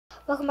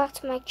welcome back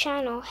to my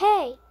channel.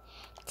 Hey,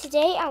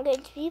 today I'm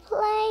going to be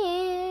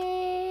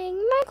playing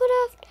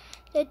Minecraft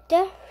the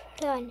Death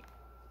Run.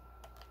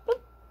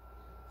 What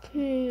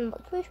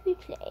should we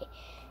play?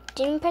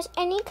 Didn't press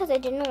any because I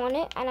didn't want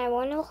it, and I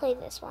want to play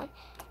this one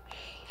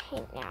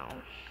right now.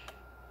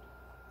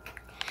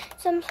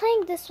 So I'm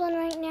playing this one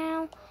right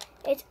now.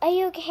 It's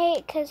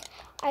A-OK because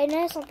I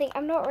know something.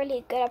 I'm not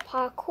really good at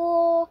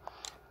parkour.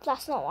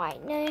 That's not what I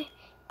know.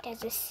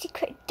 There's a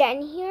secret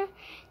den here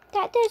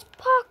that there's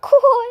parkour,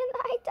 and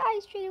I die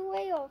straight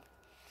away off.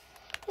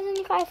 There's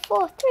only 5,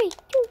 4, 3,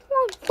 2,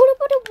 1.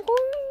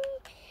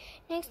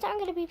 Next time I'm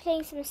gonna be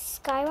playing some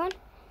Sky one.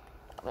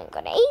 Oh my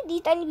god, I hate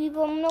these tiny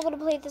people. I'm not gonna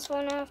play this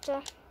one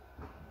after.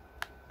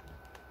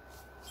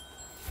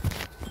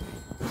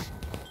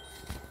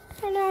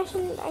 I know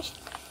I should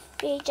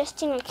be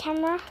adjusting my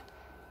camera.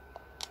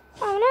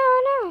 Oh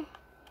no,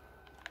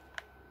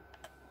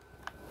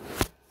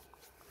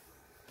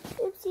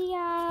 oopsie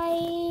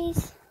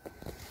guys.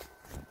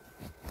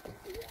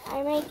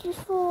 I might just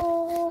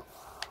fall.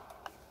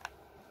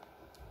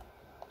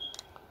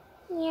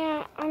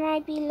 Yeah, I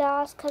might be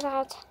lost because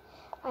I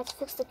had to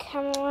fix the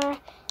camera.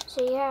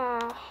 So yeah.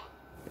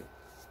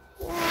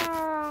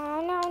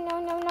 Yeah, no. Come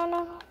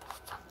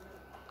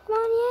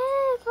on,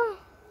 yeah, come on.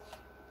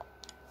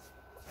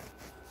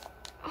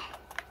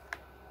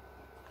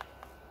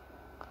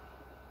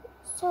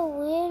 So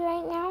weird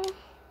right now.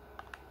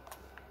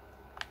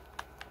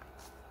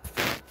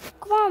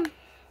 Come on.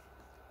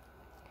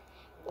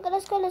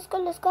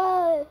 Let's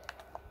go.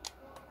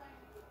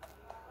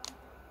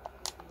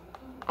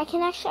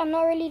 I'm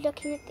not really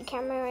looking at the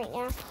camera right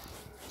now.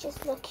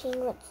 Just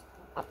looking what's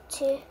up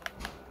to.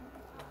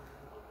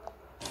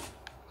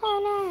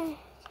 Oh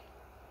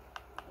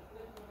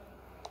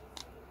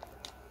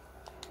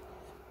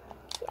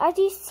no. As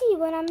you see,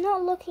 when I'm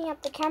not looking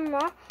at the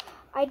camera,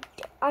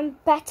 I'm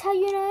better,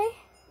 you know.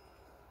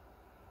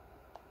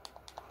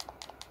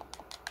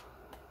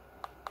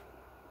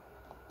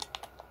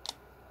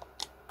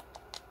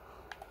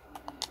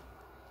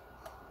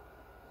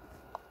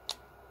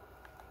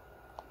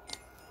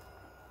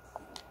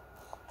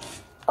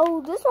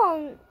 Oh, this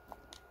one.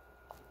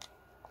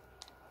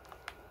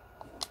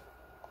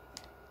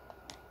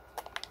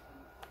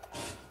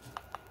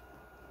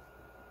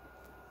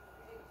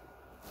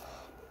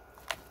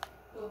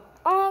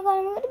 Oh my god,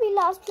 I'm going to be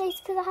last place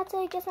because I had to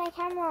adjust my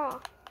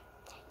camera.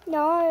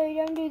 No,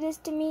 don't do this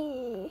to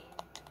me.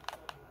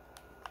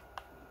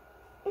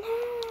 No.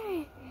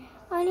 I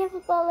only have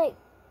about like...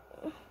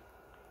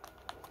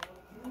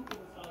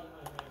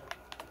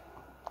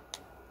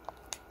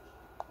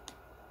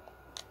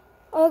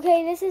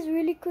 Okay, this is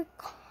really quick.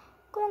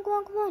 Come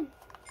on.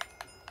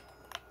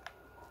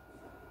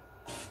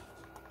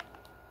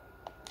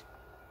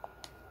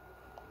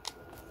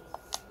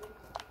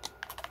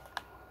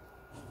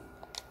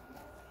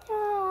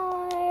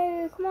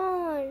 No, come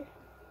on.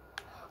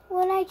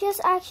 When I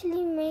just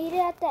actually made it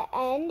at the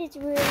end, it's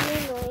really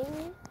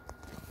annoying.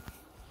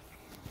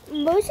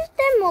 Most of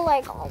them are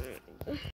like